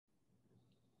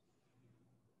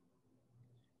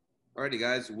Alrighty,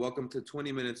 guys, welcome to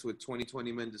 20 Minutes with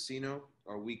 2020 Mendocino,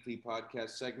 our weekly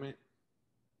podcast segment,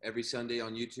 every Sunday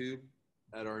on YouTube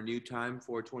at our new time,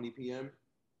 4:20 p.m.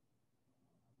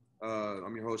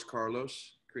 I'm your host,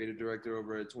 Carlos, creative director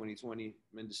over at 2020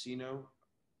 Mendocino.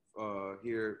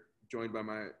 Here, joined by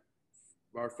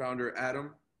our founder,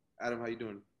 Adam. Adam, how you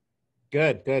doing?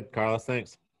 Good, Carlos.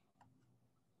 Thanks.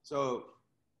 So,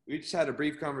 we just had a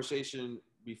brief conversation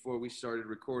before we started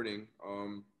recording.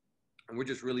 And we're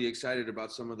just really excited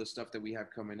about some of the stuff that we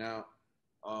have coming out.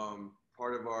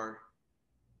 Part of our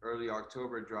early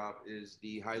October drop is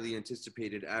the highly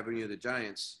anticipated Avenue of the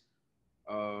Giants.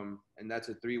 And that's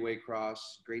a three-way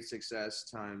cross, great success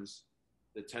times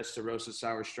the Testarossa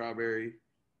Sour Strawberry.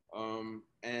 And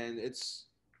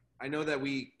I know that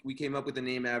we came up with the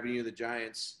name Avenue of the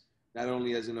Giants, not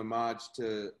only as an homage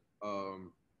to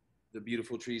the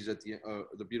beautiful trees at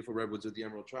the beautiful redwoods of the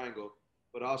Emerald Triangle,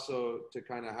 but also to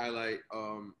kind of highlight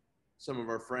some of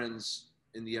our friends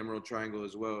in the Emerald Triangle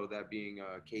as well, that being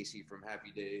Casey from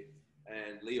Happy Day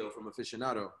and Leo from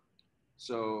Aficionado.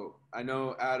 So I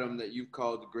know, Adam, that you've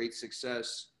called Great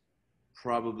Success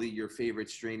probably your favorite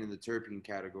strain in the terpene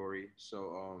category.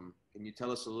 So can you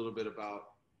tell us a little bit about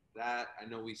that? I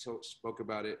know we spoke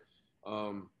about it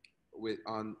on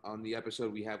the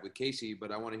episode we have with Casey, but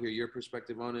I want to hear your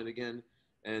perspective on it again,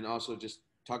 and also just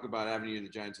talk about Avenue of the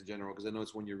Giants in general, because I know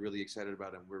it's one you're really excited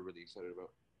about and we're really excited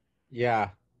about. Yeah.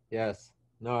 Yes.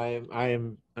 No,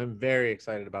 I'm very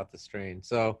excited about the strain.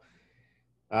 So,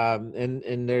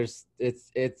 and there's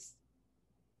it's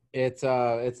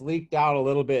leaked out a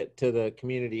little bit to the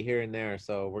community here and there.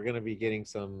 So we're going to be getting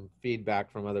some feedback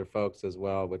from other folks as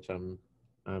well, which I'm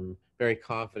very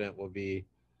confident will be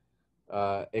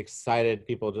excited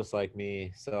people just like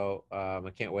me. So I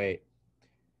can't wait.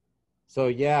 So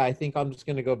yeah, I think I'm just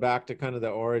going to go back to kind of the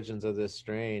origins of this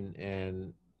strain,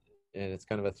 and it's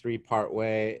kind of a three parts,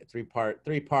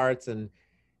 and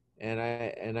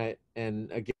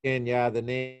again, yeah, the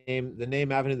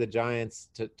name Avenue of the Giants,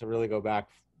 to really go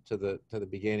back to the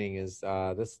beginning, is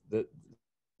this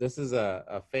is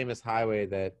a famous highway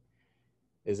that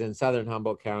is in southern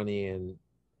Humboldt County, and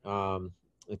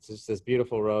it's just this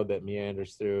beautiful road that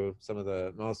meanders through some of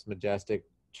the most majestic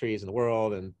trees in the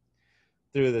world, and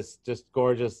through this just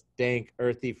gorgeous, dank,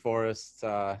 earthy forests,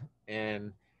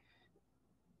 and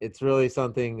it's really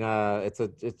something. It's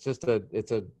a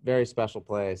very special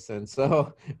place, and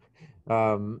so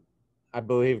um, I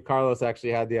believe Carlos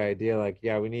actually had the idea, like,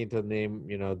 yeah, we need to name,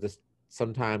 this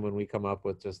sometime when we come up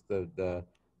with just the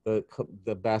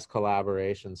best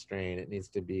collaboration strain. It needs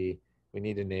to be, we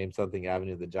need to name something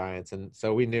Avenue of the Giants, and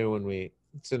so we knew as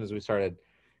soon as we started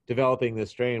developing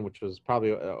this strain, which was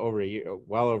probably over a year,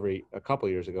 well over a couple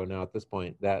years ago now at this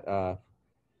point, that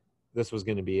this was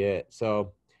going to be it.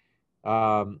 So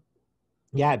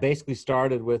yeah, it basically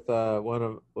started with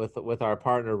with our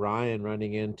partner Ryan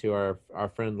running into our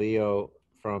friend Leo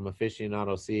from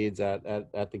Aficionado Seeds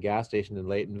at the gas station in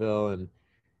Laytonville, and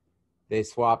they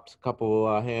swapped a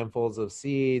couple handfuls of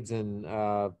seeds, and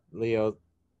Leo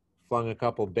flung a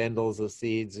couple bundles of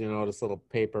seeds, just little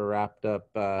paper wrapped up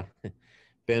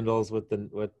bindles with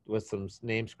some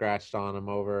name scratched on them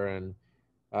over, and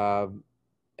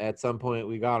at some point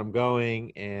we got them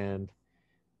going, and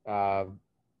uh,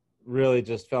 really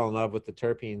just fell in love with the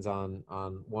terpenes on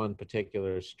one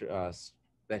particular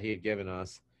that he had given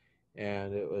us,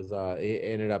 and it was he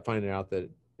ended up finding out that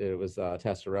it was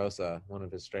Testarossa, one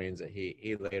of his strains that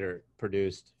he later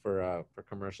produced for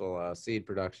commercial seed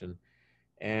production,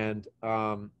 and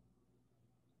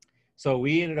so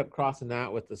we ended up crossing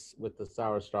that with the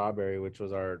sour strawberry, which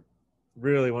was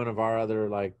really one of our other,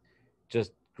 like,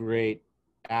 just great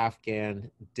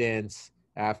dense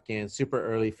Afghan, super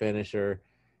early finisher.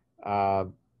 Uh,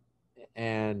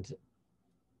 and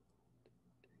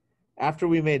after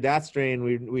we made that strain,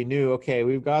 we knew, okay,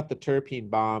 we've got the terpene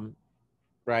bomb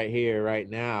right here, right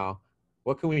now.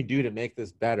 What can we do to make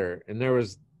this better? And there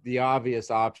was the obvious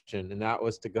option, and that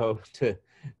was to go to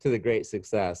the Great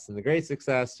Success. And the Great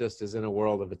Success just is in a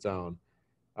world of its own.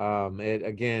 It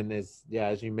again is, yeah,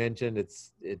 as you mentioned, it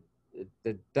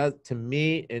does, to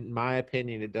me, in my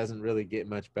opinion, it doesn't really get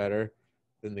much better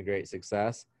than the Great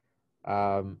Success.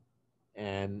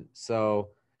 And so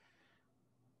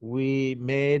we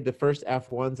made the first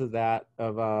F1s of that,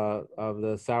 of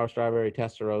the sour strawberry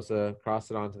Testarossa, crossed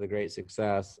it onto the Great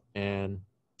Success, and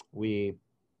we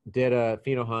did a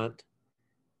phenohunt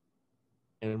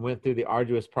and went through the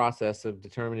arduous process of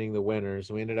determining the winners.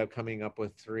 We ended up coming up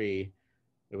with three.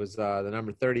 It was the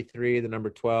number 33, the number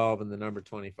 12, and the number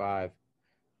 25.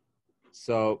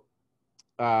 So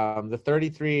the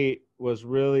 33 was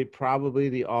really probably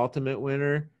the ultimate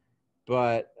winner.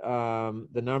 but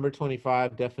the number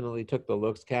 25 definitely took the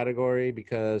looks category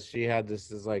because she had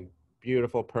this like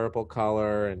beautiful purple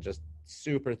color and just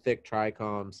super thick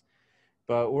trichomes.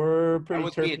 But we're That pretty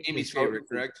was me and terpene and Amy's favorite, potency.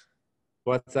 correct?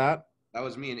 What's that? That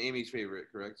was me and Amy's favorite,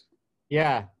 correct?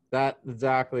 Yeah, that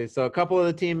exactly. So a couple of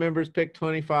the team members picked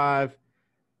 25,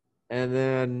 and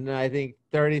then I think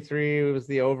 33 was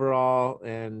the overall,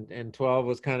 and 12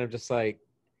 was kind of just like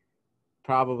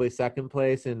probably second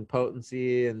place in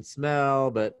potency and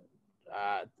smell, but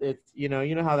it's you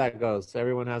know how that goes.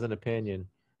 Everyone has an opinion.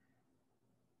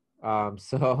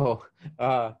 So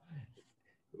uh,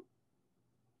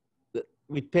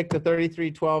 we picked the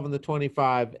 33, 12, and the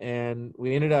 25, and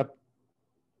we ended up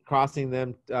crossing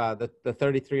them the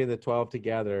 33 and the 12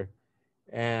 together.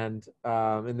 And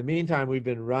in the meantime, we've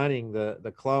been running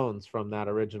the clones from that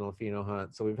original pheno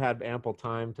hunt, so we've had ample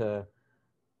time to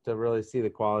really see the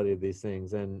quality of these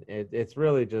things, and it's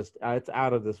really just it's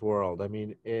out of this world. I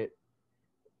mean,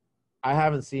 I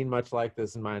haven't seen much like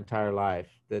this in my entire life.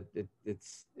 That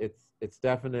it's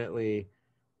definitely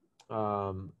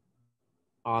um,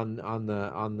 on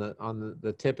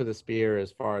the tip of the spear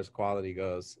as far as quality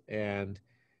goes. And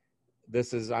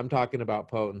this is I'm talking about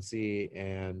potency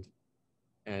and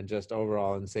just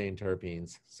overall insane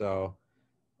terpenes. So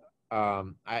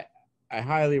I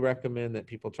highly recommend that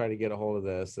people try to get a hold of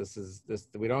this. This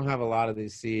we don't have a lot of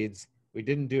these seeds. We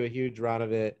didn't do a huge run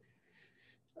of it.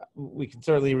 We can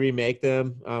certainly remake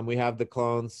them. We have the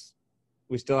clones.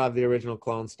 We still have the original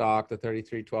clone stock, the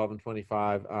 33, 12, and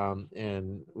 25,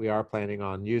 and we are planning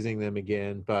on using them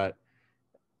again. But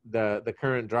the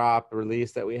current drop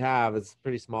release that we have is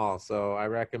pretty small. So I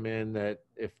recommend that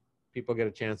if people get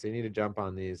a chance, they need to jump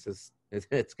on these.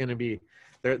 It's going to be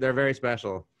they're very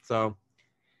special. So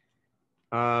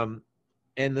um,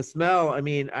 and the smell. I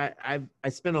mean, I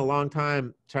spent a long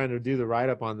time trying to do the write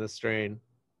up on this strain,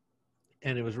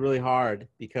 and it was really hard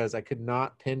because I could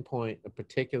not pinpoint a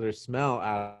particular smell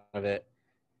out of it.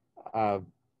 Uh,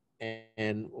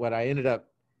 and what I ended up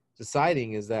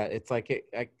deciding is that it's like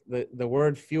the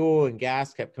word fuel and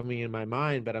gas kept coming in my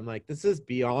mind, but I'm like, this is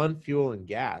beyond fuel and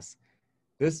gas.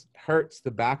 This hurts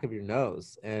the back of your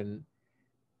nose. And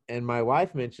my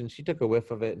wife mentioned she took a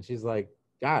whiff of it and she's like,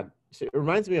 God, it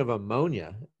reminds me of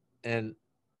ammonia. And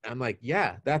I'm like,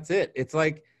 yeah, that's it. It's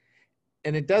like,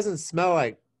 and it doesn't smell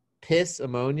like piss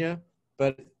ammonia,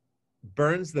 but it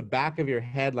burns the back of your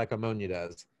head like ammonia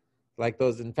does. Like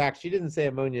those, in fact, she didn't say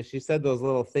ammonia. She said those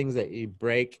little things that you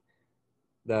break.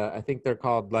 I think they're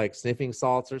called like sniffing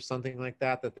salts or something like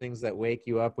that. The things that wake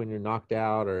you up when you're knocked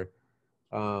out, or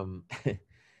um, I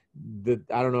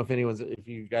don't know if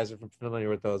you guys are familiar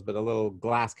with those, but the little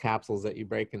glass capsules that you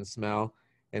break and smell,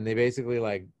 and they basically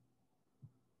like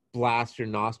blast your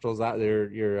nostrils out,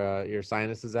 your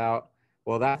sinuses out.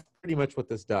 Well, that's pretty much what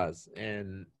this does,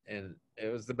 and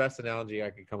it was the best analogy I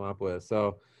could come up with.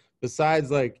 So, besides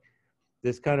like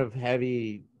this kind of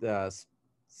heavy,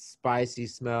 spicy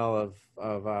smell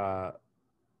of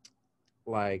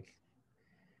like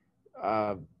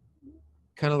uh,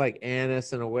 kind of like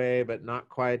anise in a way, but not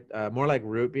quite. More like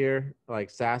root beer, like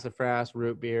sassafras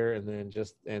root beer, and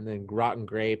then rotten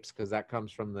grapes because that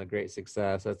comes from the Great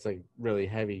Success. That's like really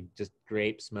heavy, just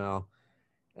grape smell,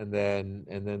 and then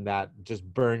that just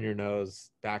burn your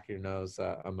nose, back of your nose,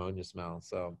 ammonia smell.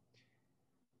 So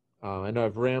I know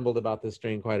I've rambled about this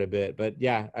strain quite a bit, but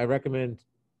yeah, I recommend.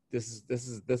 This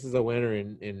is a winner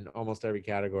in almost every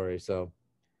category. So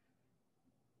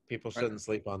people Right. shouldn't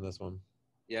sleep on this one.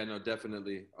 Yeah, no,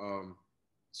 definitely.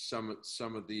 Some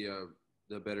of the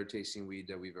better tasting weed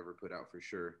that we've ever put out for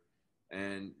sure.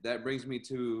 And that brings me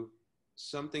to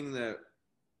something that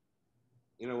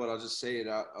you know what, I'll just say it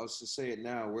out. I'll just say it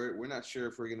now. We're not sure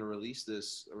if we're gonna release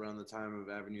this around the time of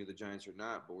Avenue of the Giants or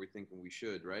not, but we're thinking we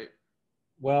should, right?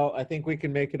 Well, I think we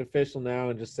can make it official now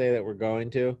and just say that we're going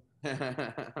to,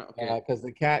 Okay. because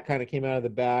the cat kind of came out of the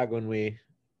bag when we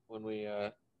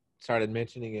started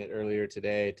mentioning it earlier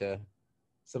today to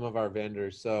some of our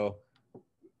vendors. So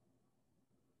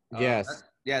yes,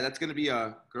 Yeah, that's gonna be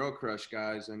a Girl Crush,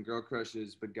 guys, and Girl Crush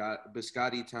is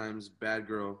Biscotti times Bad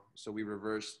Girl. So we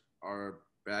reversed our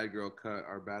Bad Girl cut,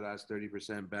 our badass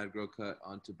 30% Bad Girl cut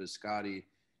onto Biscotti.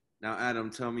 Now, Adam,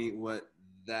 tell me what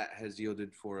that has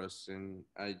yielded for us, and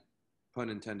I pun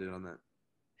intended on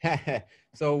that.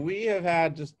 so we have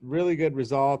had just really good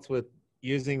results with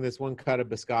using this one cut of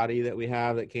biscotti that we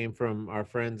have that came from our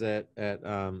friends at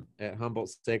Humboldt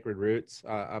Sacred Roots,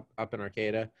 up in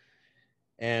Arcata,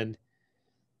 and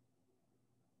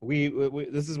we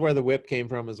this is where the whip came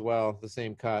from as well, the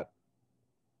same cut.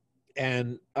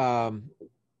 And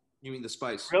You mean the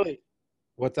spice? really,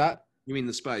 what's that? You mean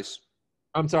the spice?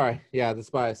 I'm sorry, yeah, the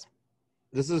spice.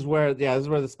 this is where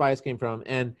the spice came from.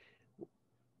 And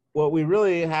what we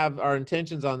really have our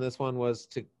intentions on this one was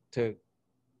to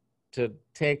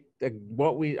take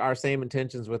what we our same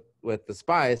intentions with the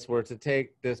spice were to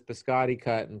take this biscotti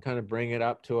cut and kind of bring it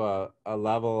up to a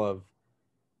level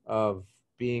of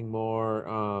being more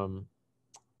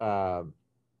uh,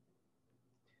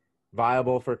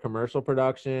 viable for commercial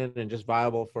production and just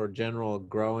viable for general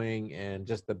growing and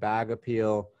just the bag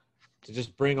appeal, to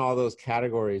just bring all those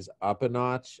categories up a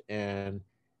notch. And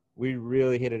we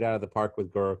really hit it out of the park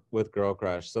with Girl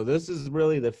Crush. So this is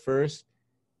really the first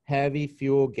heavy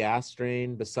fuel gas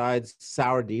strain besides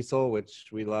sour diesel, which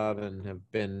we love and have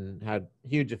been had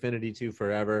huge affinity to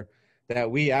forever, that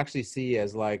we actually see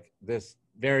as like this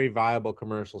very viable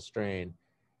commercial strain.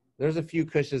 There's a few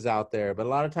cushes out there, but a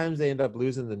lot of times they end up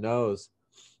losing the nose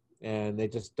and they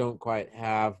just don't quite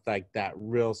have like that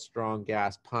real strong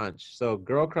gas punch. So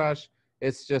Girl Crush,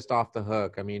 it's just off the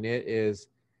hook. I mean, it is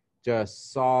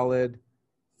just solid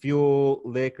fuel,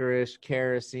 licorice,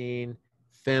 kerosene,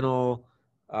 fennel.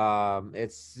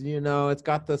 It's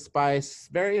got the spice.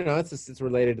 Very, it's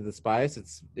related to the spice.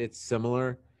 It's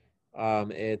similar.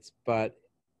 It's but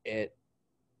it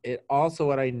it also,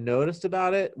 what I noticed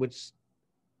about it, which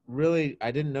really I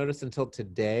didn't notice until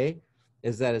today,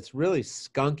 is that it's really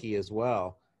skunky as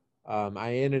well.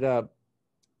 I ended up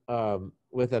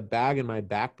with a bag in my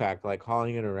backpack, like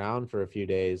hauling it around for a few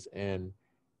days, and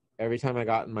every time I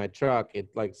got in my truck,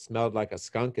 it like smelled like a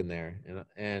skunk in there,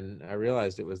 and I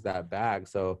realized it was that bag.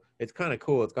 So it's kind of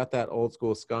cool. It's got that old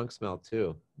school skunk smell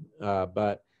too,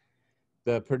 but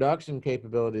the production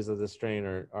capabilities of the strain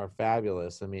are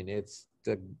fabulous. I mean, it's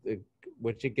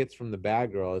which it gets from the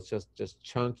bag girl. It's just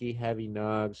chunky, heavy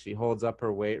nugs. She holds up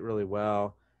her weight really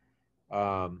well.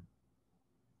 Um,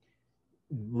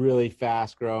 Really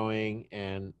fast growing,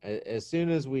 and as soon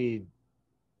as we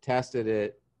tested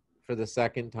it for the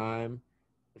second time,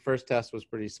 the first test was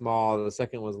pretty small. The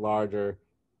second was larger.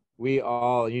 We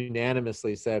all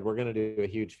unanimously said we're going to do a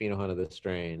huge phenohunt of this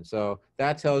strain. So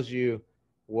that tells you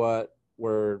what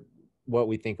we're what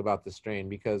we think about the strain,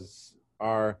 because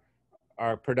our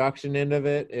production end of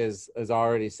it is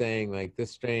already saying like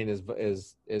this strain is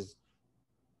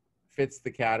fits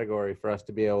the category for us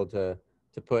to be able to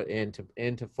put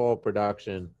into full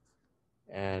production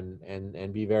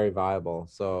and be very viable.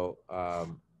 So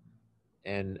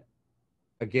and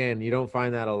again, you don't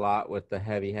find that a lot with the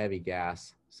heavy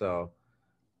gas. So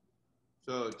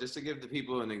So just to give the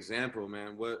people an example,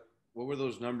 man, what were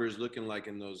those numbers looking like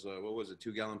in those? What was it,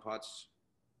 2 gallon pots?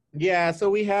 yeah, so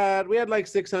we had like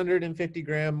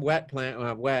 650-gram wet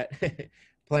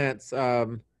plants.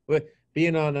 With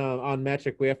being on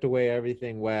metric, we have to weigh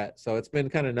everything wet, so it's been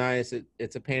kind of nice.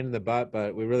 It's a pain in the butt,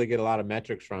 but we really get a lot of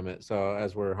metrics from it. So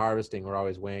as we're harvesting, we're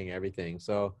always weighing everything.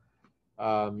 So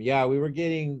yeah, we were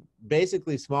getting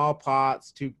basically small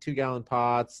pots, 2 gallon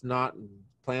pots. Not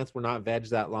Plants were not veg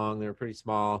that long; they were pretty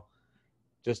small,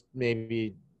 just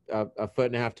maybe a foot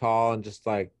and a half tall, and just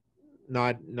like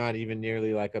not even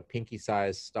nearly like a pinky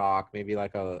size stalk, maybe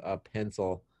like a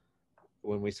pencil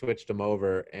when we switched them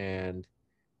over. And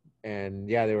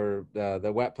yeah, they were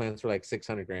the wet plants were like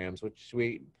 600 grams, which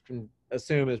we can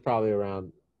assume is probably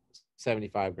around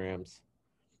 75 grams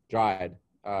dried.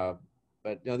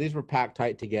 But these were packed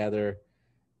tight together,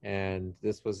 and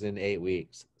this was in 8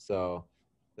 weeks. So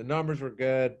the numbers were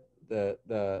good. The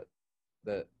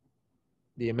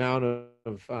the amount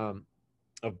of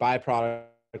byproduct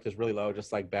is really low,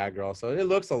 just like Bad Girl. So it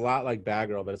looks a lot like Bad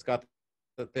Girl, but it's got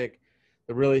the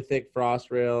really thick frost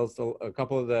rails. A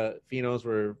couple of the phenos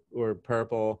were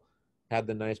purple, had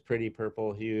the nice pretty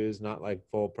purple hues, not like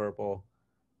full purple.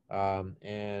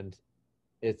 And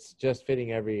it's just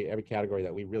fitting every category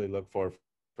that we really look for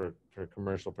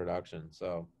commercial production.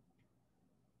 So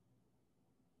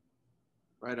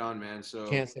Right on, man. So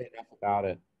can't say enough about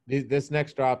it. This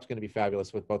next drop is going to be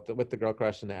fabulous with both with the Girl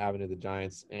Crush and the Avenue of the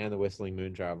Giants and the Whistling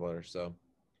Moon Traveler. So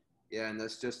yeah, and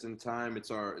that's just in time.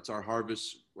 It's our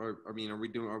harvest. Or I mean,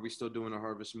 are we still doing a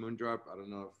harvest moon drop? I don't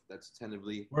know if that's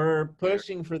tentatively we're there.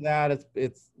 pushing for that.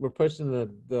 It's we're pushing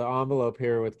the envelope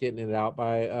here with getting it out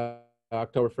by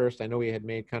October 1st. I know we had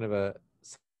made kind of a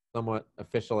somewhat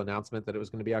official announcement that it was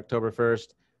going to be October 1st.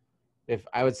 If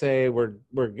I would say we're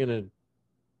gonna,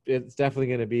 it's definitely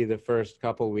going to be the first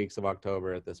couple weeks of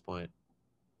October at this point.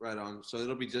 Right on. So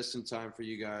it'll be just in time for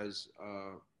you guys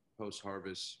post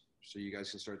harvest, so you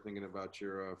guys can start thinking about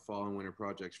your fall and winter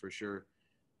projects for sure.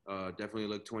 Definitely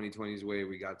look 2020's way.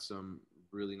 We got some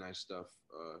really nice stuff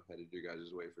headed your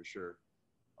guys' way for sure.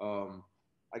 Um,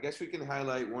 I guess we can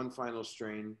highlight one final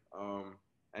strain.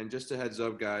 And just a heads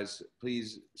up, guys,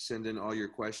 please send in all your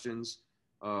questions.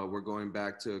 We're going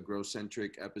back to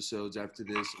grow-centric episodes after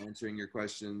this, answering your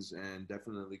questions and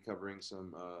definitely covering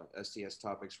some STS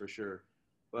topics for sure.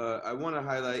 But I want to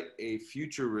highlight a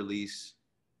future release,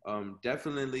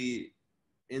 definitely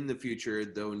in the future,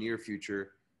 though near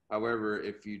future. However,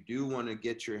 if you do want to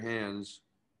get your hands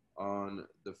on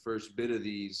the first bit of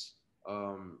these,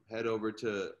 head over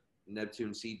to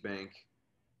Neptune Seed Bank.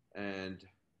 And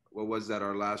what was that?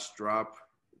 Our last drop.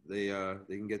 They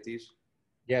can get these.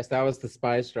 Yes, that was the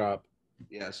spice drop.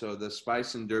 Yeah. So the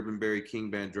Spice and Durbanberry King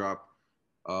Band drop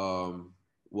um,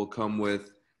 will come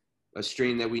with a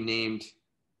strain that we named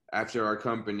after our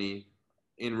company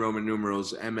in Roman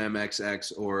numerals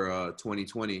MMXX or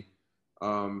 2020.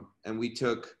 And we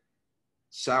took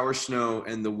Sour Snow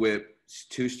and the Whip,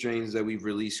 two strains that we've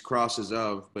released crosses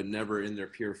of, but never in their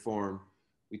pure form.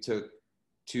 We took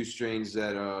two strains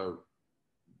that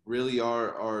really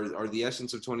are the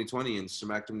essence of 2020 and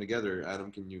smacked them together.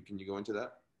 Adam, can you go into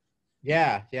that?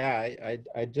 Yeah, yeah.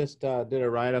 I just did a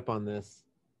write up on this,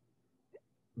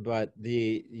 but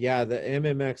the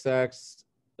MMXX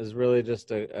is really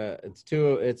just it's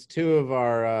two of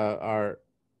our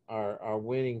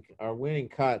winning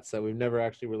cuts that we've never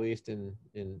actually released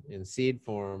in seed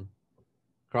form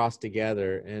crossed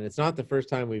together, and it's not the first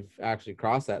time we've actually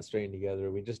crossed that strain together.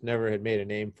 We just never had made a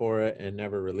name for it and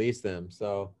never released them.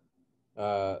 So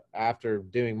after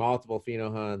doing multiple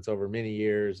pheno hunts over many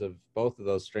years of both of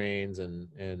those strains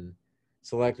and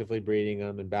selectively breeding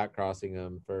them and back crossing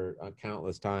them for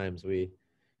countless times, we're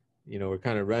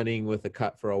kind of running with the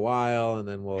cut for a while, and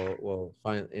then we'll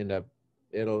end up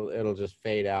it'll just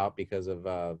fade out because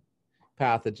of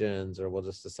pathogens, or we'll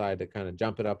just decide to kind of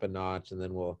jump it up a notch, and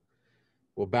then we'll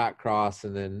back cross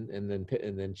and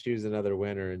then choose another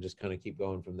winner and just kind of keep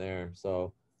going from there.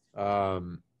 So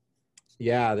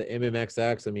yeah, the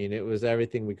MMXX, I mean, it was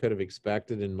everything we could have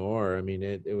expected and more. I mean,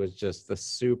 it was just the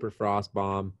super frost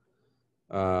bomb.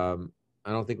 I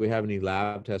don't think we have any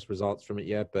lab test results from it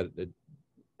yet, but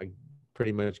I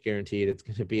pretty much guaranteed it's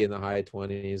going to be in the high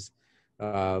 20s.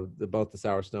 Both the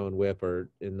Sour Snow and Whip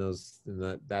are in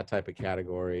that type of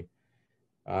category.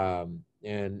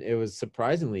 And it was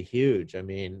surprisingly huge. I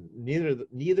mean,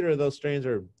 neither of those strains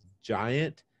are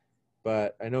giant,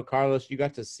 but I know, Carlos, you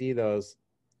got to see those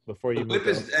before The you moved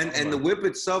whip to is and the Oklahoma. whip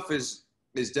itself is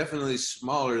definitely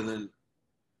smaller than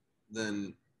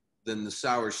than the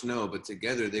Sour Snow, but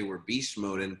together they were beast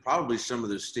mode and probably some of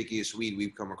the stickiest weed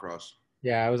we've come across.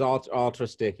 Yeah, it was ultra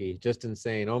sticky, just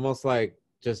insane, almost like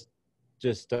just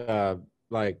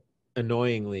like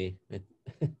annoyingly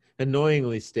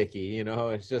annoyingly sticky.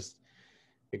 It's just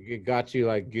it got you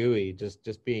like gooey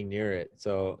just being near it.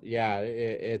 So yeah,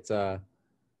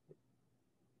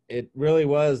 it really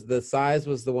was. The size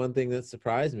was the one thing that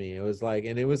surprised me. It was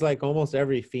like almost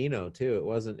every pheno too.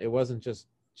 It wasn't just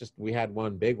we had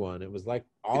one big one. It was like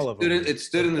all of them It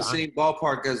stood were in the giant. same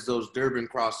ballpark as those Durban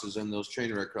crosses and those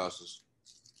train wreck crosses.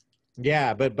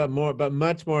 Yeah, but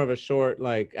much more of a short,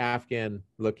 like Afghan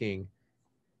looking.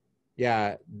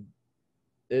 Yeah,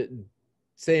 it,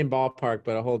 same ballpark,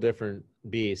 but a whole different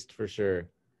beast for sure.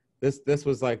 This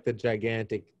was like the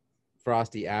gigantic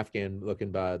frosty Afghan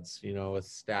looking buds, with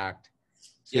stacked,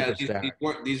 Yeah, super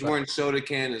stacked. these But weren't soda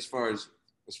can as far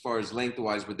as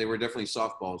lengthwise, but they were definitely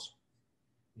softballs.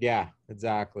 yeah,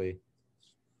 exactly.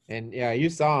 And yeah, you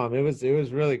saw them. It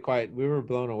was really quite. We were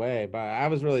blown away, but I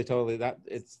was really totally that.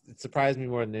 It surprised me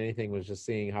more than anything was just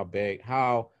seeing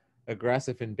how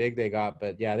aggressive and big they got.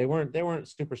 But yeah, they weren't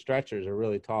super stretchers or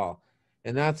really tall,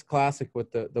 and that's classic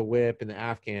with the whip and the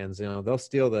Afghans. They'll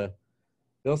steal the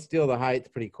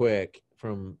height pretty quick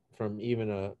from even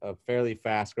a fairly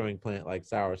fast growing plant like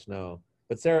sour snow.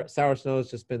 But sour snow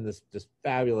has just been this just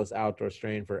fabulous outdoor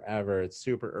strain forever. It's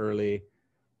super early,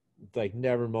 like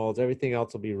never molds. Everything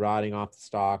else will be rotting off the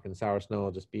stalk, and sour snow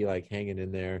will just be like hanging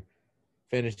in there,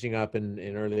 finishing up in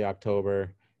early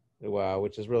October,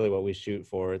 which is really what we shoot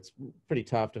for. It's pretty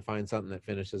tough to find something that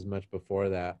finishes much before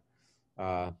that.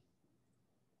 Uh,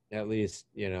 at least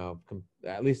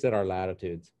at least at our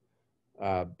latitudes.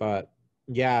 But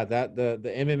yeah, that the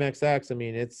MMXX. I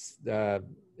mean, it's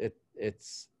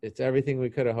everything we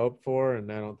could have hoped for,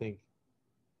 and I don't think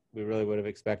we really would have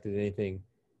expected anything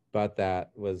but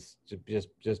that. Was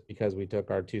just because we took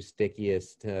our two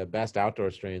stickiest best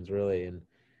outdoor strains really and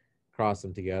crossed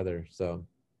them together. So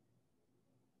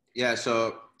Yeah,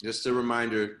 so just a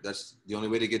reminder, that's the only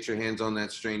way to get your hands on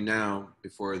that strain now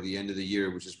before the end of the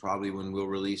year, which is probably when we'll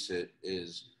release it,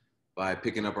 is by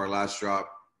picking up our last drop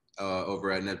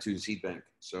over at Neptune Seed Bank.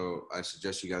 So I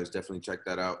suggest you guys definitely check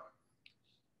that out.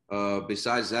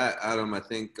 Besides that, Adam, I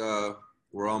think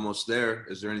we're almost there.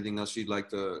 Is there anything else you'd like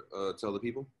to tell the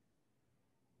people?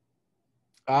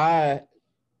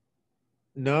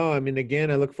 No, I mean, again,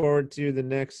 I look forward to the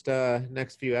next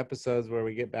few episodes where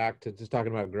we get back to just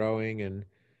talking about growing. And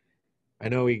I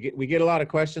know we get a lot of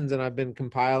questions, and I've been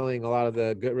compiling a lot of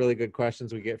the really good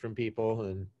questions we get from people,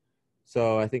 and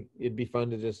so I think it'd be fun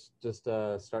to just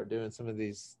start doing some of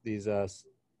these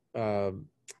um,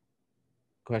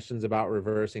 questions about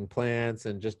reversing plants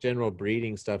and just general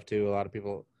breeding stuff too. A lot of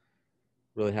people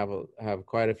really have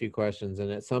quite a few questions,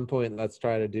 and at some point, let's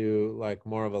try to do like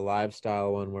more of a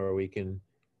lifestyle one where we can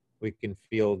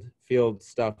field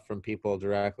stuff from people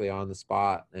directly on the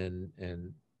spot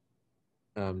and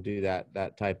do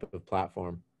that type of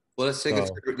platform. Well, So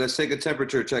let's take a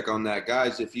temperature check on that,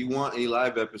 guys. If you want a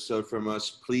live episode from us,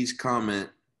 please comment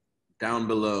down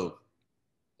below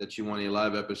that you want a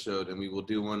live episode, and we will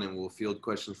do one, and we'll field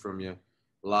questions from you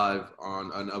live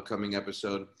on an upcoming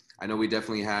episode. I know we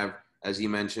definitely have, as he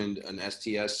mentioned, an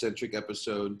STS centric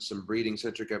episode, some breeding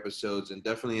centric episodes, and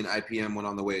definitely an IPM one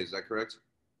on the way. Is that correct?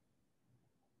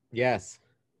 yes,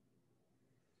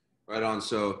 Right on.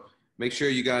 So make sure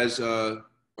you guys are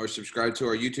subscribed to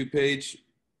our YouTube page.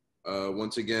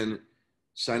 Once again,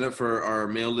 sign up for our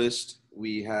mail list.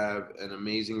 We have an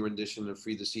amazing rendition of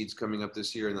Free the Seeds coming up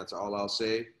this year, and that's all I'll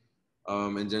say.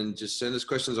 And then just send us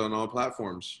questions on all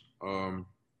platforms.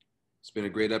 It's been a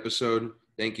great episode.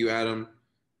 Thank you, Adam.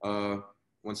 Uh,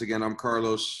 Once again, I'm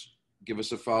Carlos. Give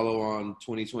us a follow on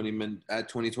 2020 at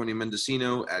 2020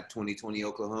 Mendocino, at 2020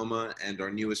 Oklahoma, and our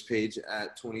newest page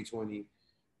at 2020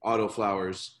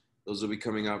 Autoflowers. Those will be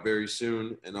coming out very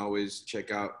soon. And always check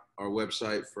out our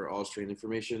website for all strain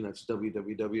information. That's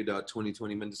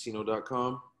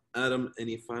www.2020mendocino.com. Adam,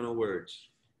 any final words?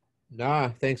 nah.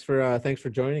 Thanks for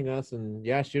joining us, and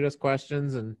yeah, shoot us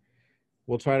questions, and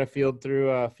we'll try to field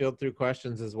through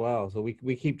questions as well. So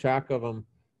we keep track of them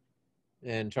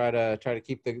and try to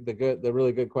keep the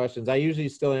really good questions. I usually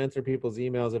still answer people's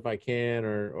emails if I can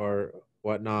or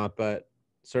whatnot, but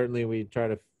certainly we try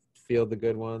to field the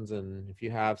good ones. And if you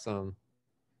have some,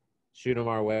 shoot them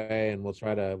our way, and we'll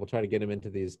try to get them into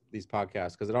these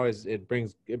podcasts, because it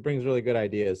brings really good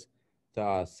ideas to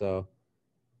us. So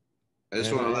I just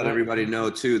and want to and let I everybody know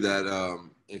too that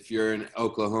if you're in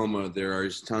Oklahoma, there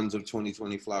is tons of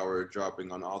 2020 flower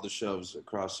dropping on all the shelves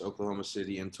across Oklahoma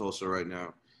City and Tulsa right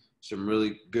now. Some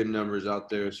really good numbers out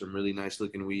there, some really nice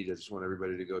looking weed. I just want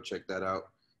everybody to go check that out.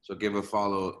 So give a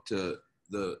follow to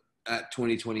the at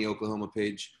 2020 Oklahoma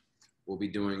page. We'll be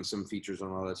doing some features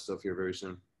on all that stuff here very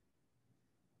soon.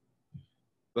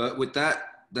 But with that,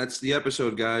 that's the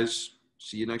episode, guys.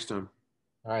 See you next time.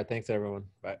 all right, thanks everyone.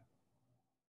 Bye.